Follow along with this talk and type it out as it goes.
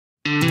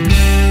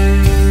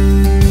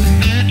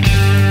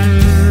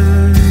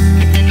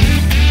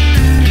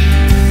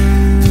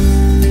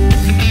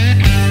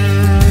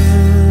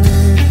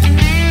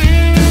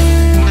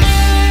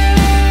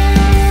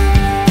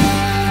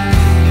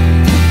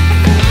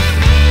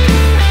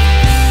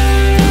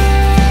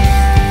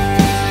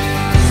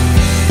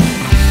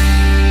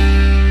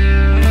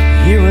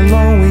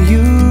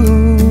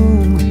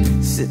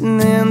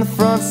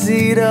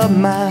drive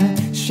my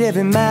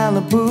Chevy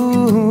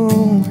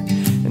Malibu,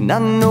 and I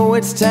know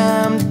it's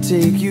time to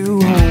take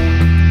you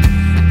home.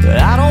 But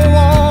I don't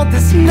want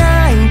this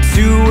night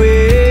to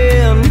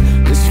end.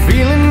 This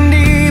feeling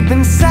deep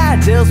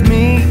inside tells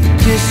me to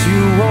kiss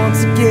you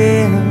once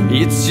again.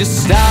 It's your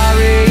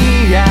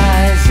starry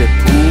eyes that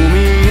pull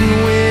me in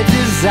with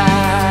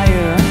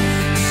desire.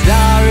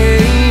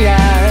 Starry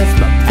eyes,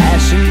 my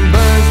passion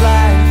burns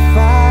like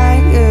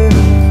fire.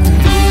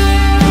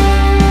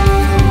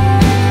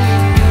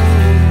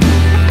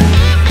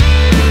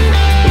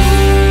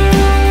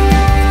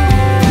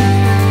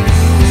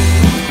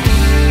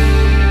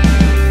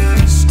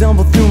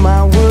 Stumble through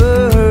my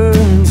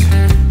words,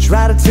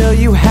 try to tell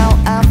you how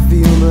I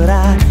feel, but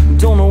I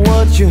don't know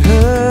what you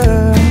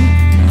heard.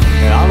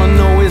 All I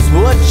know is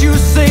what you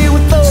say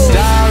with those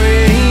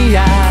starry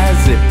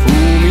eyes that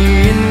pull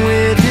me in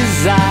with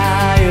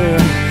desire.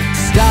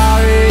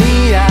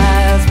 Starry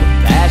eyes, my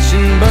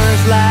passion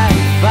burns like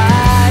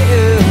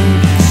fire.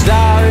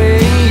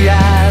 Starry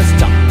eyes,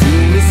 talk to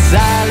me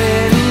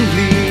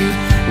silently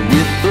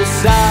with those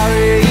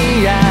starry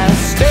eyes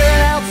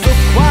staring out so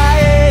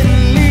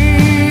quietly.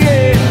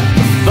 Yeah.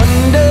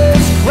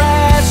 Thunder's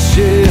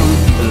crashing,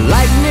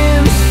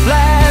 lightning's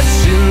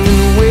flashing,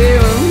 and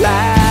we're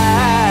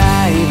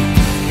alive,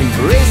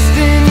 embraced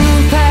in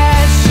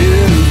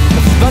passion.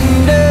 The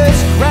thunder's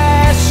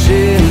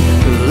crashing,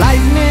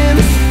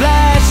 lightning's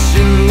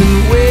flashing, and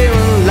we're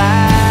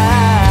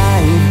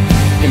alive,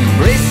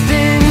 embraced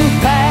in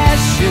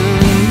passion,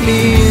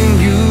 me and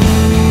you.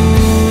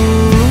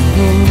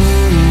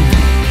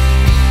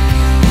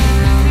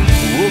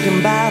 Walking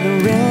by the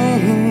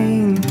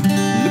rain,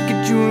 look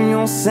at you and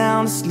you're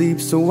sound asleep,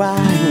 so I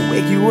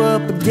wake you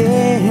up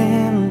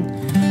again.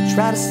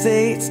 Try to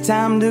say it's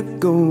time to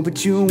go,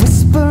 but you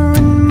whisper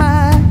in